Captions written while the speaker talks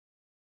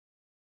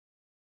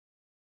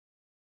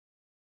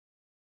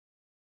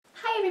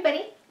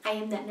everybody, I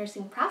am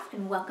Thatnursingprof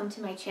and welcome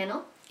to my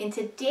channel. In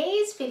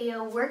today's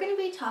video, we're going to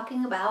be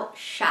talking about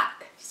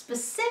shock,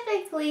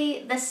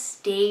 specifically the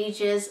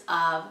stages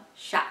of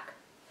shock.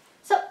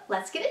 So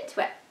let's get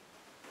into it.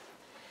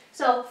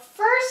 So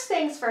first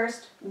things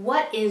first,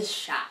 what is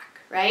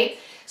shock, right?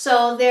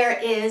 So there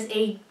is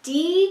a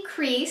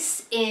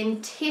decrease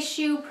in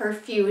tissue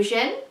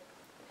perfusion,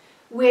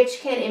 which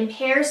can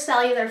impair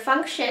cellular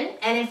function,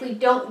 and if we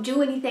don't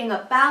do anything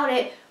about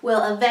it,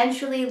 will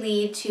eventually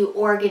lead to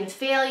organ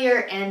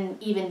failure and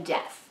even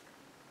death.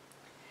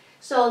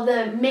 So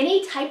the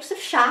many types of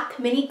shock,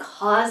 many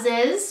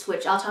causes,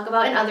 which I'll talk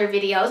about in other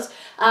videos,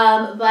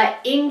 but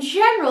in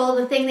general,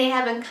 the thing they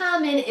have in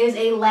common is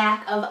a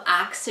lack of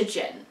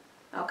oxygen,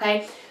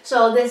 okay?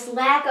 So this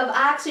lack of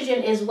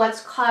oxygen is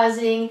what's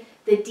causing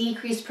the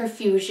decreased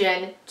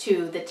perfusion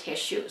to the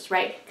tissues,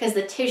 right? Because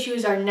the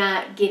tissues are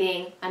not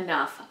getting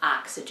enough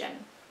oxygen.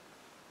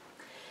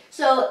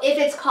 So if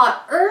it's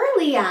caught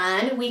early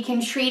on, we can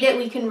treat it,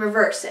 we can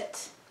reverse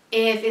it.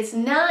 If it's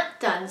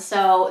not done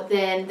so,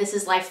 then this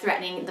is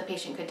life-threatening, the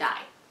patient could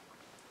die.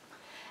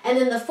 And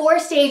then the 4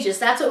 stages,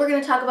 that's what we're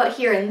going to talk about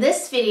here in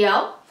this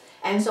video.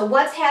 And so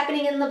what's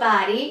happening in the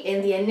body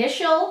in the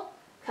initial,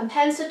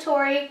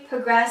 compensatory,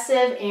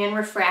 progressive, and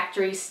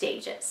refractory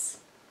stages.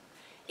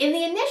 In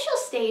the initial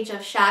stage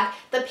of shock,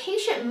 the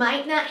patient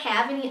might not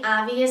have any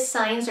obvious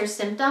signs or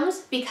symptoms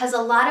because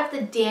a lot of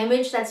the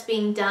damage that's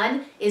being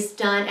done is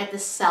done at the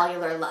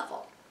cellular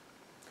level.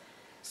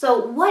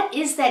 So what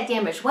is that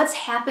damage? What's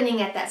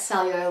happening at that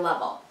cellular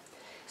level?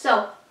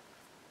 So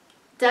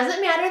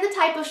doesn't matter the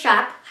type of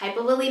shock,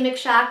 hypovolemic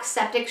shock,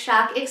 septic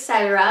shock,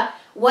 etc.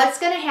 What's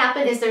going to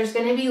happen is there's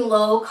going to be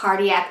low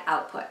cardiac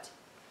output.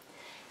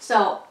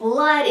 So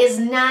blood is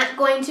not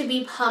going to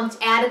be pumped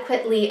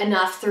adequately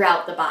enough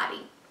throughout the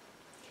body.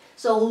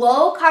 So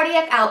low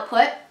cardiac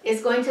output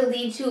is going to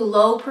lead to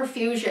low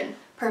perfusion.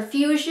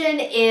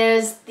 Perfusion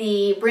is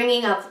the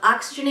bringing of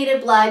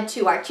oxygenated blood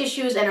to our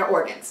tissues and our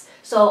organs.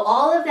 So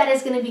all of that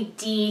is going to be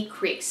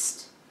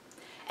decreased.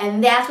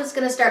 And that's what's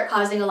going to start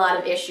causing a lot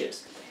of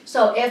issues.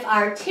 So if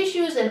our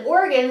tissues and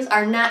organs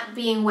are not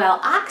being well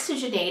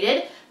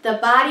oxygenated, the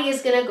body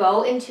is going to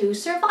go into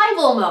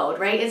survival mode,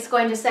 right? It's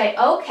going to say,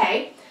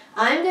 okay,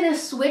 I'm going to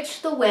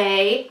switch the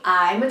way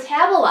I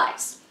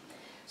metabolize.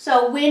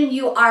 So when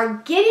you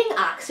are getting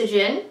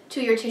oxygen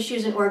to your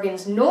tissues and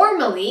organs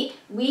normally,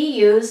 we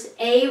use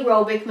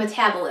aerobic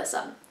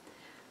metabolism.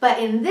 But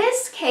in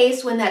this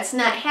case, when that's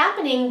not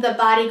happening, the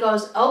body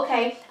goes,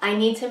 okay, I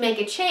need to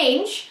make a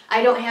change.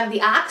 I don't have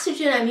the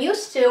oxygen I'm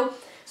used to,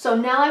 so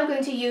now I'm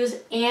going to use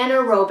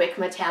anaerobic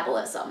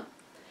metabolism.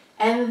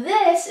 And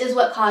this is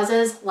what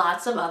causes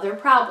lots of other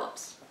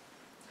problems.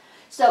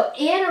 So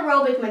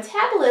anaerobic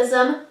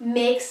metabolism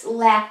makes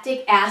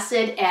lactic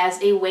acid as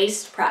a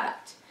waste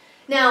product.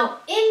 Now,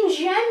 in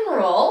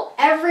general,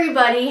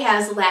 everybody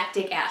has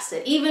lactic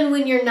acid. Even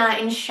when you're not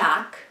in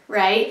shock,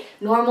 right?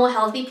 Normal,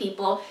 healthy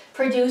people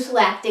produce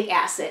lactic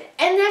acid.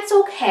 And that's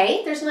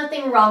okay. There's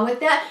nothing wrong with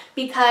that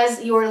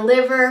because your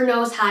liver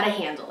knows how to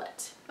handle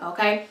it,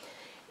 okay?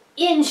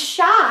 In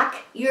shock,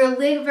 your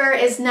liver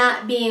is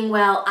not being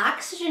well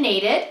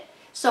oxygenated,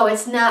 so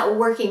it's not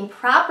working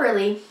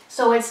properly,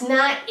 so it's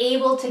not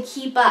able to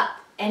keep up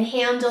and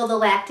handle the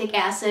lactic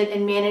acid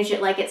and manage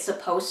it like it's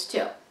supposed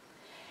to.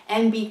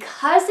 And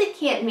because it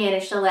can't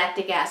manage the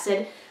lactic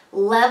acid,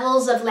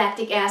 levels of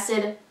lactic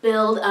acid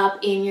build up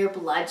in your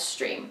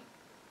bloodstream.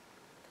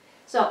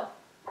 So,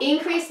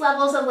 increased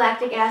levels of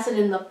lactic acid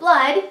in the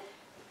blood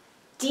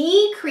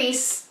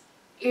decrease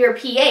your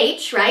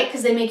pH, right,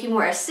 because they make you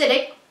more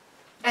acidic,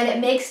 and it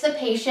makes the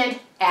patient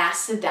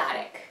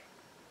acidotic.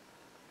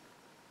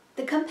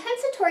 The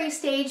compensatory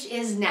stage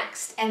is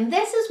next, and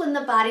this is when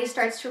the body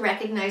starts to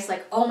recognize,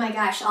 like, oh my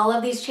gosh, all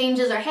of these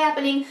changes are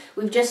happening.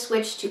 We've just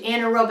switched to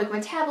anaerobic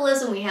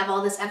metabolism. We have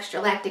all this extra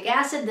lactic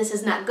acid. This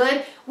is not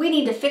good. We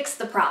need to fix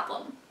the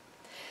problem.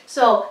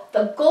 So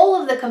the goal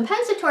of the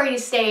compensatory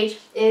stage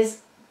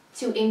is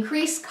to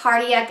increase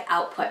cardiac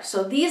output.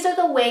 So these are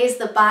the ways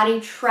the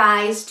body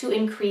tries to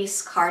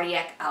increase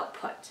cardiac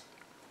output.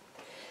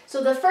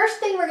 So the first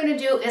thing we're going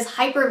to do is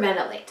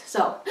hyperventilate.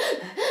 So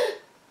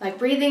like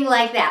breathing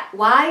like that.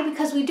 Why?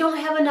 Because we don't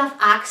have enough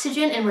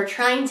oxygen and we're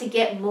trying to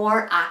get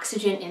more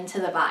oxygen into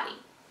the body.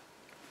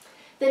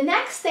 The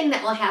next thing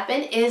that will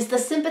happen is the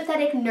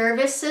sympathetic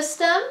nervous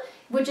system,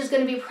 which is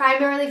going to be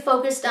primarily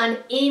focused on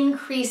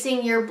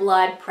increasing your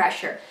blood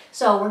pressure.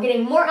 So we're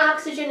getting more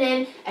oxygen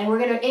in and we're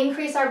going to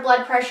increase our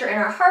blood pressure and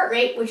our heart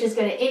rate, which is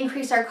going to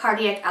increase our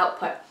cardiac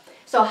output.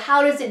 So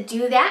how does it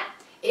do that?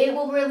 It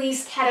will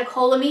release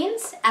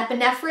catecholamines,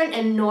 epinephrine,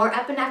 and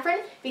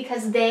norepinephrine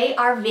because they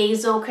are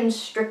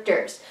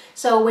vasoconstrictors.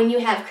 So when you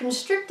have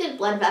constricted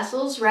blood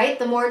vessels, right,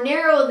 the more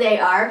narrow they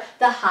are,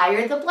 the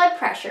higher the blood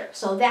pressure.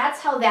 So that's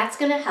how that's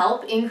going to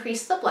help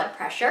increase the blood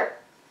pressure.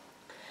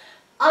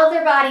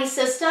 Other body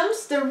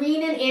systems, the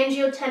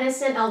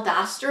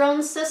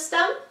renin-angiotensin-aldosterone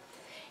system.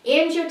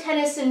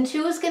 Angiotensin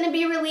 2 is going to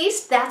be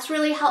released. That's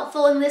really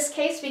helpful in this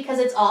case because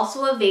it's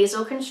also a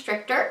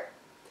vasoconstrictor.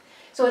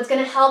 So it's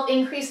going to help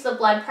increase the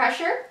blood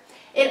pressure.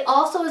 It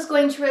also is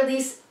going to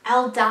release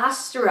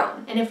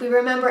aldosterone. And if we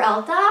remember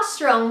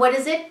aldosterone, what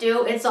does it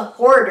do? It's a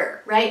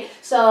hoarder, right?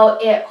 So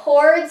it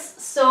hoards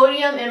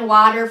sodium and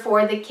water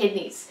for the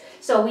kidneys.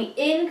 So we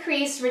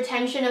increase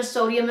retention of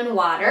sodium and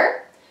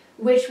water,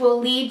 which will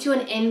lead to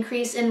an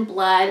increase in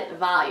blood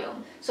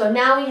volume. So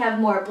now we have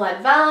more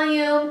blood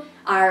volume,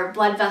 our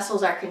blood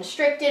vessels are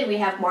constricted, we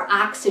have more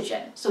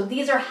oxygen. So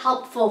these are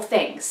helpful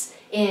things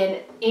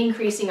in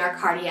increasing our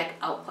cardiac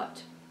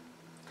output.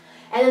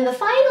 And then the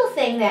final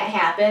thing that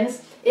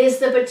happens is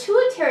the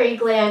pituitary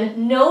gland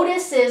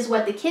notices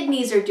what the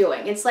kidneys are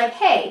doing. It's like,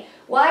 hey,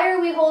 why are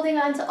we holding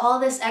on to all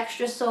this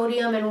extra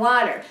sodium and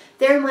water?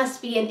 There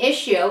must be an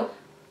issue.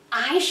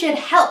 I should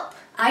help.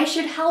 I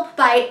should help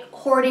by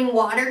hoarding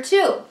water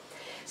too.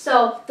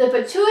 So the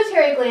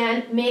pituitary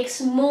gland makes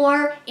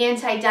more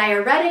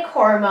antidiuretic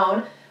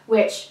hormone,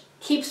 which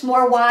keeps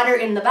more water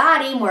in the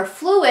body, more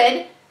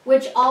fluid,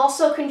 which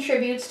also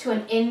contributes to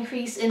an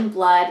increase in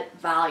blood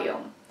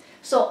volume.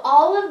 So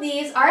all of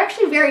these are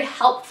actually very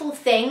helpful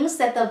things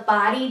that the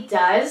body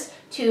does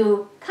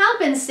to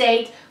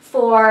compensate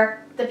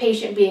for the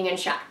patient being in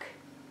shock.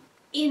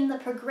 In the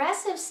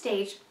progressive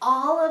stage,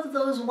 all of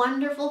those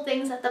wonderful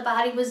things that the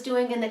body was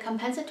doing in the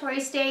compensatory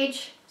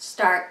stage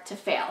start to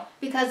fail,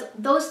 because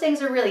those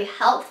things are really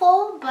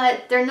helpful,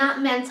 but they're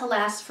not meant to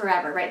last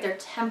forever, right? They're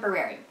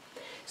temporary.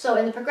 So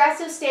in the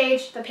progressive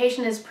stage, the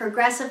patient is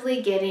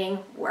progressively getting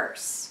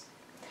worse.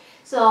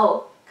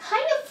 So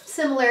kind of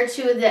similar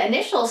to the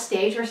initial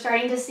stage, we're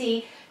starting to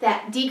see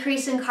that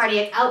decrease in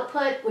cardiac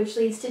output, which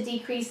leads to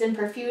decrease in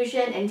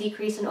perfusion and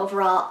decrease in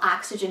overall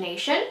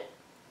oxygenation.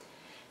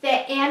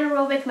 The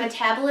anaerobic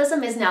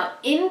metabolism is now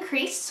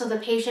increased, so the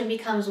patient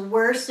becomes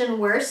worse and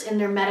worse in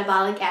their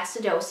metabolic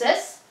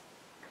acidosis.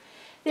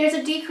 There's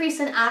a decrease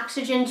in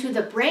oxygen to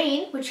the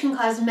brain, which can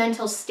cause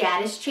mental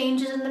status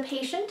changes in the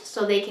patient,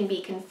 so they can be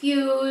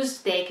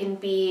confused, they can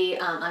be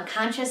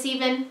unconscious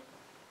even.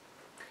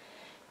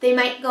 They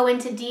might go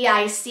into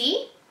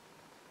DIC,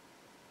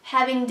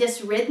 having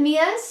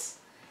dysrhythmias,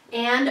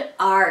 and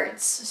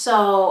ARDS,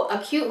 so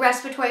acute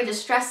respiratory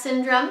distress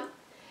syndrome.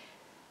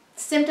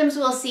 Symptoms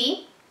we'll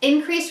see: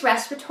 increased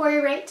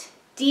respiratory rate,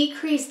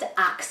 decreased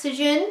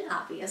oxygen,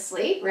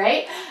 obviously,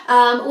 right?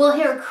 We'll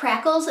hear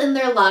crackles in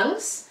their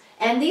lungs,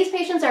 and these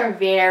patients are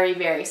very,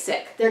 very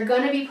sick. They're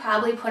going to be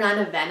probably put on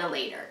a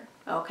ventilator,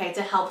 okay,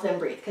 to help them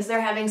breathe, because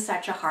they're having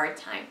such a hard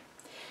time.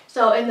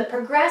 So in the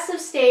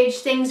progressive stage,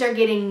 things are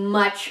getting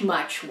much,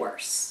 much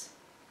worse.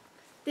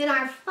 Then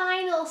our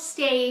final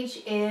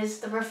stage is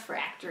the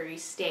refractory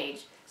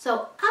stage. So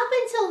up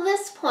until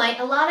this point,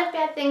 a lot of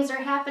bad things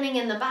are happening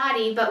in the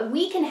body, but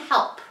we can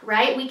help,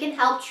 right? We can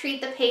help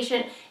treat the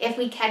patient if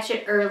we catch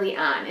it early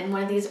on in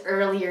one of these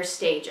earlier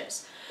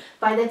stages.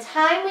 By the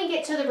time we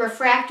get to the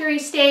refractory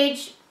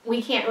stage,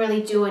 we can't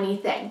really do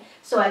anything.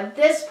 So at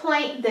this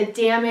point, the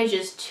damage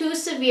is too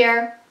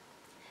severe.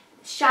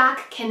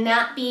 Shock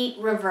cannot be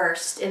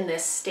reversed in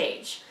this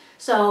stage.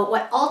 So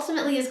what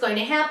ultimately is going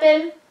to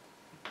happen,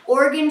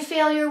 organ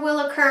failure will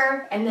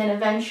occur, and then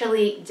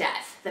eventually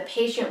death. The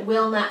patient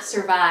will not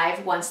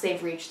survive once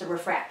they've reached the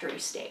refractory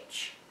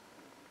stage.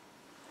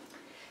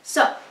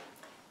 So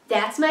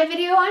that's my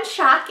video on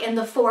shock and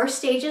the 4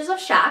 stages of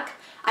shock.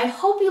 I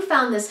hope you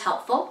found this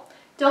helpful.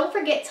 Don't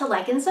forget to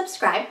like and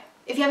subscribe.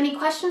 If you have any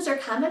questions or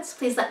comments,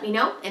 please let me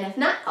know, and if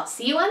not, I'll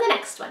see you on the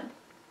next one.